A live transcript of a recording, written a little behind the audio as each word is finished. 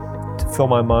to fill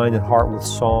my mind and heart with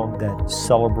song that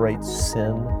celebrates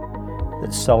sin,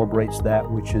 that celebrates that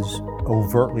which is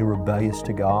overtly rebellious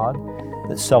to God,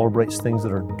 that celebrates things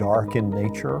that are dark in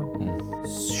nature,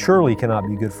 surely cannot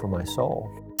be good for my soul.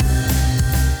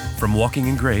 From Walking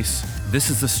in Grace,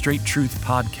 this is the Straight Truth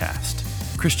Podcast,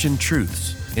 Christian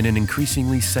truths in an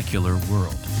increasingly secular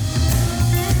world.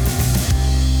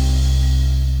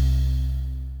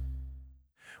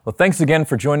 Well, thanks again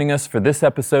for joining us for this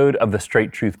episode of the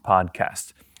Straight Truth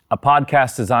Podcast, a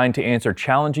podcast designed to answer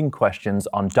challenging questions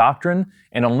on doctrine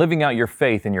and on living out your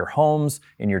faith in your homes,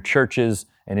 in your churches,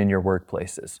 and in your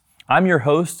workplaces. I'm your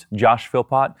host, Josh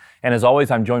Philpott, and as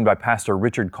always, I'm joined by Pastor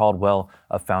Richard Caldwell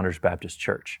of Founders Baptist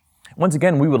Church. Once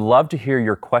again, we would love to hear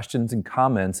your questions and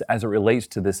comments as it relates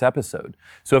to this episode.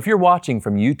 So if you're watching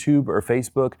from YouTube or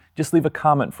Facebook, just leave a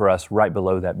comment for us right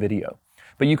below that video.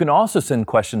 But you can also send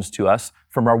questions to us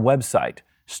from our website,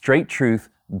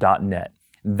 straighttruth.net.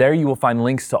 There you will find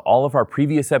links to all of our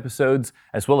previous episodes,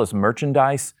 as well as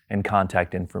merchandise and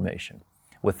contact information.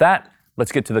 With that,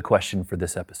 let's get to the question for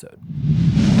this episode.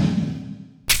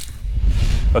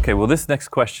 Okay, well, this next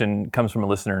question comes from a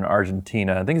listener in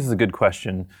Argentina. I think this is a good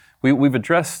question. We've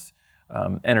addressed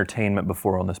entertainment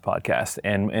before on this podcast,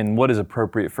 and what is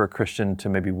appropriate for a Christian to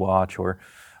maybe watch or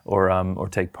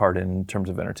take part in terms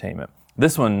of entertainment.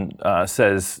 This one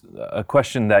says a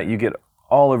question that you get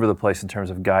all over the place in terms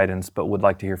of guidance, but would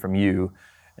like to hear from you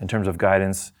in terms of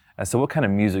guidance as to what kind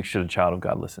of music should a child of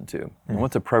God listen to, and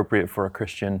what's appropriate for a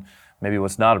Christian, maybe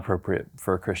what's not appropriate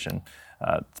for a Christian.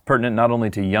 It's pertinent not only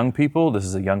to young people, this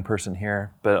is a young person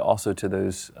here, but also to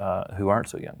those who aren't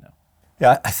so young now.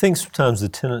 Yeah, I think sometimes the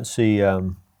tendency,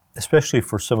 especially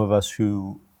for some of us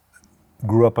who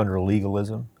grew up under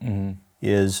legalism,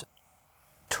 is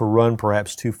to run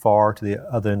perhaps too far to the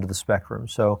other end of the spectrum.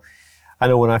 So I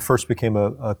know when I first became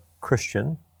a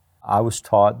Christian, I was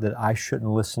taught that I shouldn't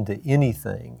listen to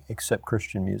anything except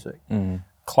Christian music.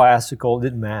 Classical, it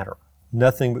didn't matter.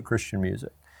 Nothing but Christian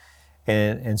music.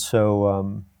 And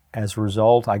so as a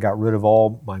result, I got rid of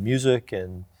all my music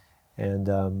and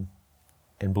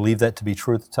believed that to be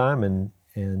true at the time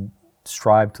and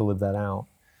strived to live that out.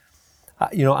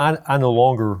 I no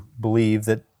longer believe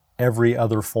that every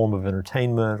other form of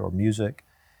entertainment or music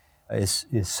is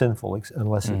sinful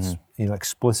unless it's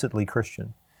explicitly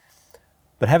Christian.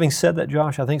 But having said that,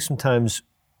 Josh, I think sometimes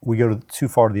we go too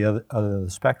far to the other end of the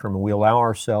spectrum, and we allow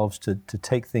ourselves to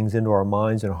take things into our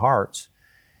minds and hearts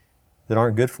that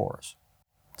aren't good for us.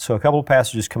 So a couple of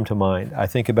passages come to mind. I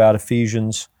think about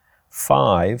Ephesians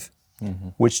 5,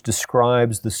 which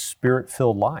describes the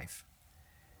Spirit-filled life.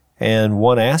 And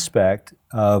one aspect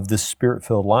of this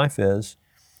Spirit-filled life is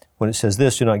when it says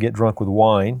this, do not get drunk with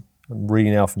wine. I'm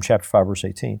reading now from chapter 5, verse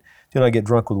 18. Do not get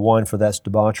drunk with wine, for that's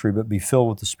debauchery, but be filled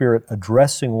with the Spirit,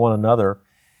 addressing one another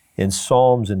in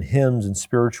psalms and hymns and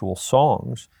spiritual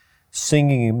songs,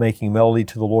 singing and making melody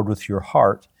to the Lord with your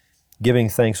heart, giving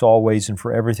thanks always and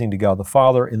for everything to God the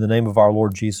Father, in the name of our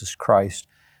Lord Jesus Christ,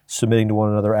 submitting to one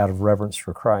another out of reverence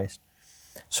for Christ.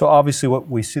 So obviously what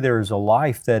we see there is a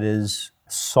life that is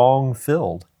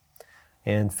song-filled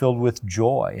and filled with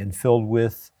joy and filled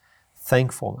with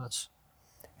thankfulness.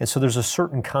 And so there's a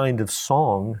certain kind of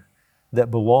song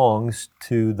that belongs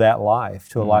to that life,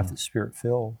 to a life that's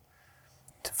Spirit-filled.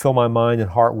 To fill my mind and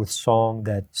heart with song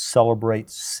that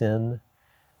celebrates sin,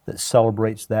 that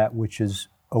celebrates that which is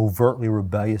overtly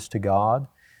rebellious to God,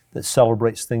 that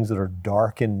celebrates things that are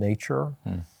dark in nature,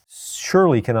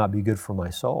 surely cannot be good for my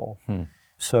soul.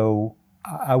 So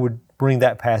I would bring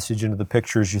that passage into the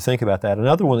picture as you think about that.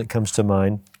 Another one that comes to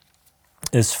mind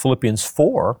is Philippians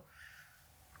 4,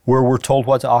 where we're told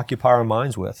what to occupy our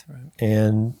minds with. Right.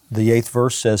 And the 8th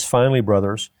verse says, finally,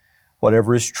 brothers,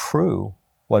 whatever is true,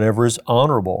 whatever is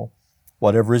honorable,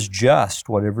 whatever is just,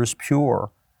 whatever is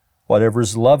pure, whatever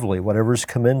is lovely, whatever is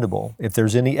commendable, if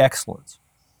there's any excellence,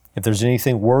 if there's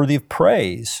anything worthy of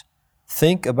praise,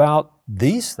 think about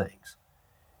these things.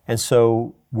 And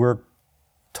so we're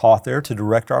taught there to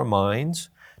direct our minds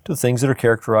to things that are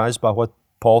characterized by what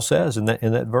Paul says in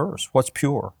that verse. What's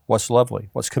pure, what's lovely,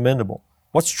 what's commendable,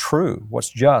 what's true, what's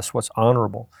just, what's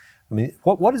honorable. I mean,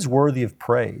 what is worthy of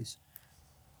praise?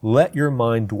 Let your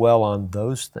mind dwell on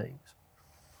those things.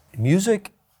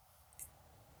 Music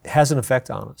has an effect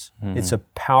on us. It's a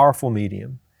powerful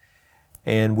medium,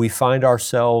 and we find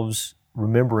ourselves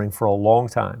remembering for a long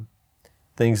time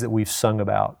things that we've sung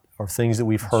about or things that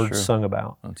we've heard sung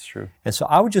about. That's true. And so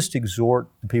I would just exhort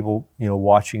the people,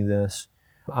 watching this.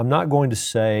 I'm not going to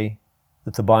say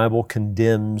that the Bible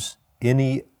condemns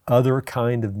any other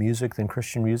kind of music than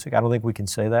Christian music. I don't think we can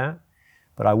say that.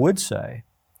 But I would say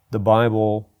the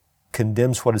Bible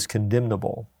condemns what is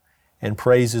condemnable And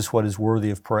praise is what is worthy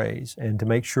of praise. And to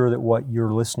make sure that what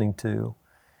you're listening to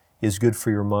is good for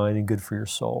your mind and good for your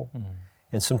soul.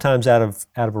 And sometimes out of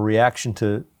a reaction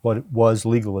to what was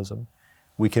legalism,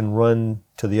 we can run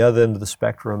to the other end of the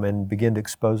spectrum and begin to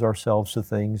expose ourselves to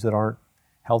things that aren't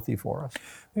healthy for us.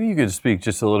 Maybe you could speak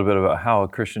just a little bit about how a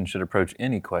Christian should approach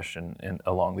any question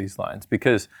along these lines,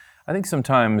 because I think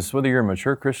sometimes, whether you're a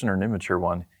mature Christian or an immature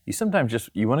one, you sometimes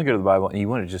you want to go to the Bible and you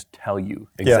want to just tell you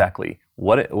exactly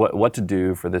what to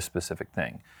do for this specific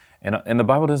thing. And the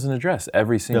Bible doesn't address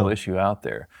every single issue out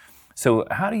there. So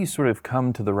how do you sort of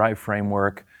come to the right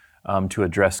framework to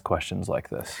address questions like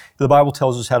this? The Bible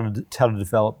tells us how to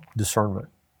develop discernment,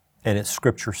 and it's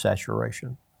Scripture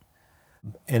saturation.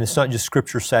 And it's not just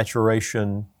Scripture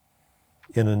saturation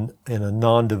in a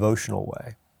non-devotional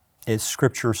way. It's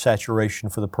Scripture saturation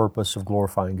for the purpose of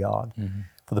glorifying God,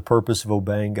 for the purpose of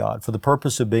obeying God, for the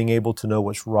purpose of being able to know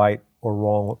what's right or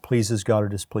wrong, what pleases God or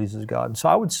displeases God. And so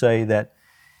I would say that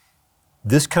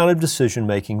this kind of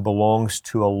decision-making belongs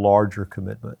to a larger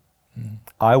commitment.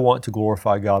 I want to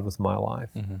glorify God with my life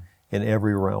in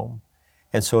every realm.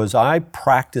 And so as I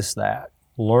practice that,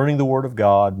 learning the Word of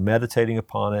God, meditating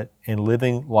upon it, and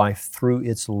living life through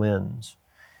its lens,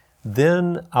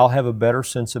 then I'll have a better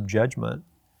sense of judgment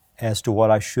as to what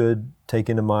I should take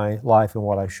into my life and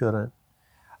what I shouldn't.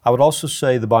 I would also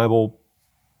say the Bible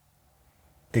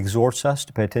exhorts us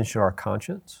to pay attention to our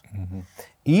conscience.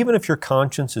 Even if your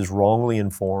conscience is wrongly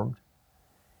informed,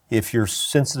 if you're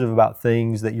sensitive about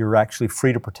things that you're actually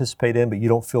free to participate in but you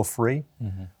don't feel free,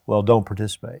 well, don't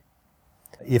participate.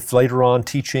 If later on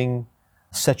teaching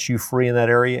sets you free in that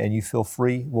area and you feel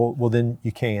free, well then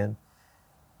you can.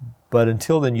 But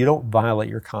until then, you don't violate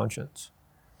your conscience.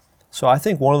 So I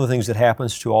think one of the things that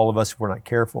happens to all of us if we're not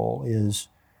careful is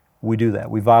we do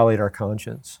that. We violate our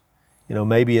conscience. You know,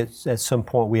 maybe at some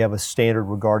point we have a standard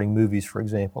regarding movies, for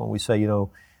example, and we say,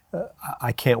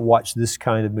 I can't watch this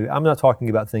kind of movie. I'm not talking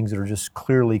about things that are just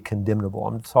clearly condemnable.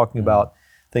 I'm talking about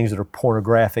things that are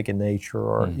pornographic in nature,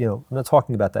 or, I'm not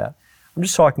talking about that. I'm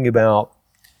just talking about,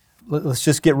 let's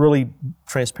just get really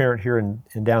transparent here and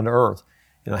down to earth.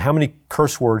 How many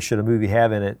curse words should a movie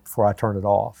have in it before I turn it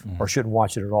off, or shouldn't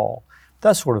watch it at all?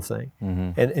 That sort of thing.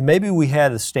 And maybe we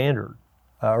had a standard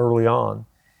early on,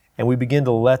 and we begin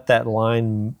to let that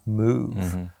line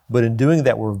move. But in doing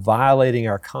that, we're violating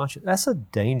our conscience. That's a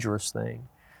dangerous thing.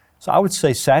 So I would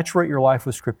say saturate your life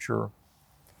with Scripture.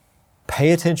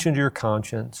 Pay attention to your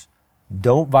conscience.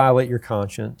 Don't violate your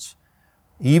conscience.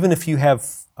 Even if you have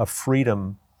a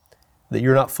freedom that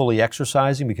you're not fully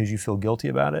exercising because you feel guilty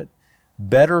about it,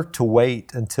 better to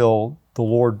wait until the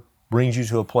Lord brings you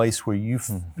to a place where you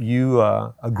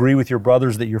agree with your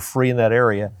brothers that you're free in that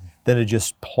area than to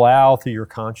just plow through your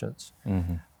conscience.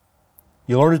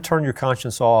 You learn to turn your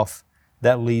conscience off,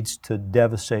 that leads to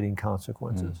devastating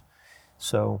consequences.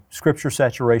 So Scripture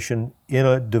saturation in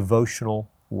a devotional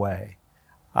way.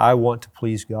 I want to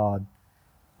please God.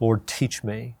 Lord, teach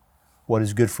me what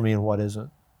is good for me and what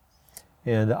isn't.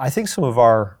 And I think some of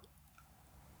our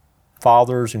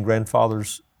fathers and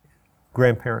grandparents'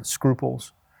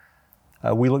 scruples,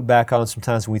 we look back on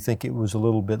sometimes and we think it was a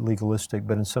little bit legalistic,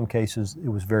 but in some cases it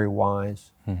was very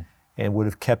wise and would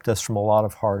have kept us from a lot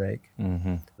of heartache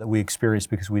that we experienced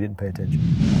because we didn't pay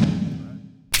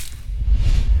attention.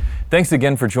 Thanks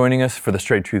again for joining us for the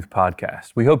Straight Truth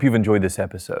Podcast. We hope you've enjoyed this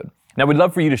episode. Now, we'd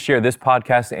love for you to share this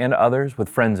podcast and others with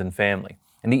friends and family.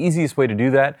 And the easiest way to do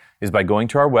that is by going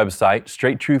to our website,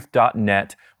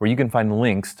 straighttruth.net, where you can find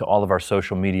links to all of our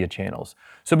social media channels.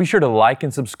 So be sure to like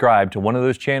and subscribe to one of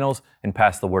those channels and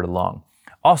pass the word along.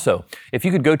 Also, if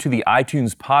you could go to the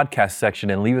iTunes podcast section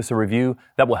and leave us a review,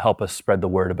 that will help us spread the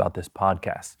word about this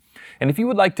podcast. And if you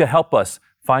would like to help us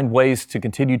find ways to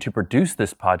continue to produce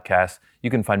this podcast, you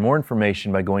can find more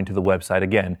information by going to the website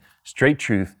again,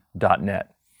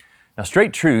 straighttruth.net. Now,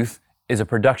 Straight Truth is a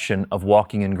production of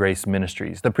Walking in Grace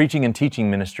Ministries, the preaching and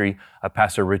teaching ministry of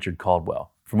Pastor Richard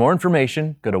Caldwell. For more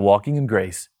information, go to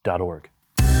walkingingrace.org.